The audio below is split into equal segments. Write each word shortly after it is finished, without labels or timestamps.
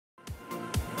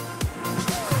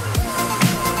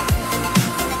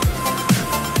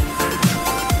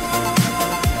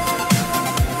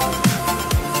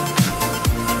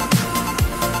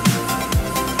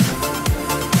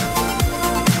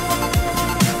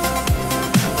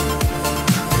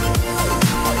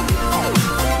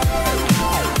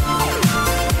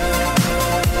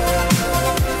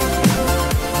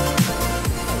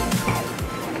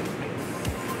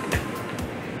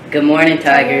Good morning,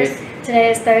 Tigers.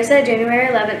 Today is Thursday, January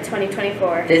 11th,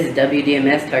 2024. This is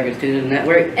WDMS Tiger Student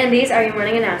Network. And these are your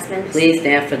morning announcements. Please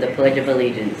stand for the Pledge of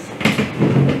Allegiance.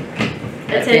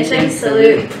 Attention,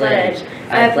 salute, pledge.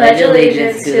 I pledge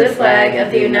allegiance to the flag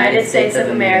of the United States of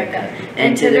America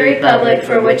and to the republic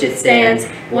for which it stands,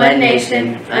 one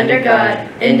nation, under God,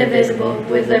 indivisible,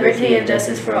 with liberty and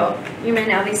justice for all. You may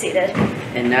now be seated.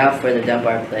 And now for the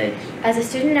Dunbar Pledge. As a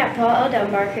student at Paul L.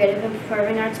 Dunbar Creative and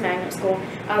Performing Arts Magnet School,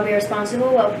 I will be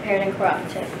responsible, well-prepared, and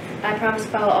cooperative. I promise to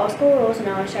follow all school rules and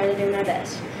always try to do my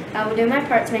best. I will do my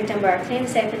part to make Dunbar a clean,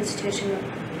 safe institution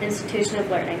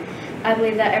of learning. I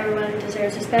believe that everyone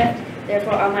deserves respect,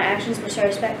 therefore all my actions will show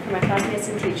respect for my classmates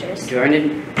and teachers.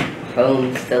 Jordan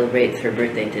Holmes celebrates her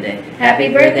birthday today.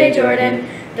 Happy birthday, Jordan!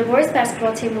 The boys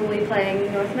basketball team will be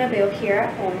playing North Mobile here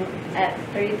at home at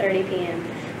 3:30 p.m.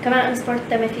 Come out and support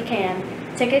them if you can.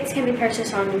 Tickets can be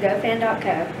purchased on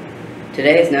gofan.co.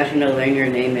 Today is National Learn Your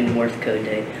Name in Morse Code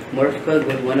Day. Morse code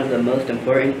was one of the most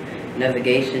important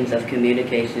navigations of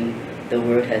communication the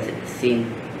world has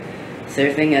seen,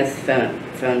 serving as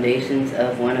foundations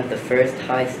of one of the first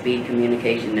high-speed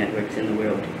communication networks in the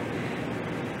world.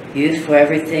 Used for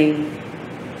everything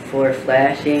for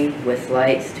flashing with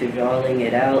lights to drawing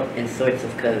it out in sorts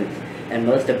of codes, and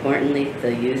most importantly,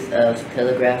 the use of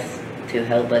telegraphs to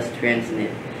help us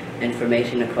transmit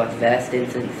information across vast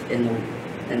distances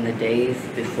in the days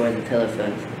before the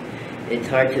telephones. It's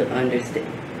hard to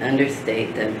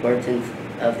understate the importance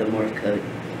of the Morse code.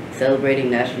 Celebrating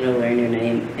National Learn Your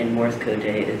Name in Morse Code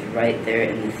Day is right there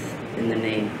in the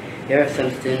name. Here are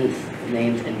some students'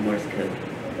 names in Morse code.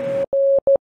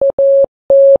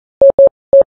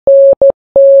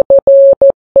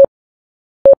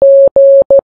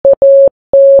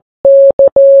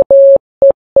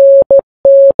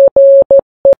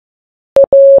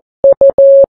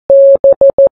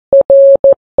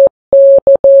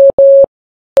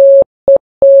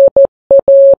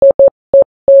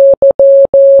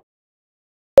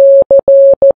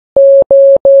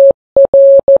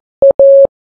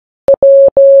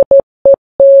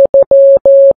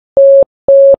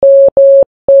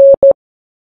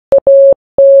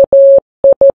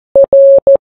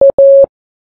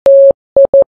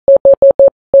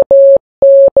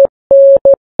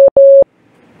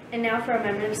 And now for a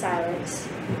moment of silence.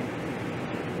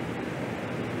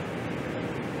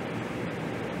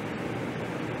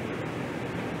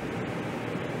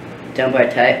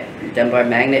 Dunbar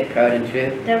magnet, proud and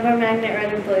true. Dunbar magnet,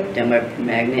 red and blue. Dunbar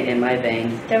magnet in my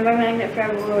veins. Dunbar magnet,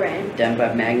 forever will reign.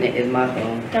 Dunbar magnet is my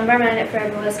home. Dunbar magnet,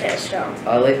 forever will stay strong.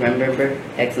 Always remember,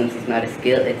 excellence is not a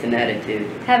skill, it's an attitude.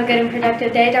 Have a good and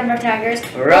productive day, Dunbar Tigers.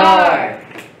 Roar!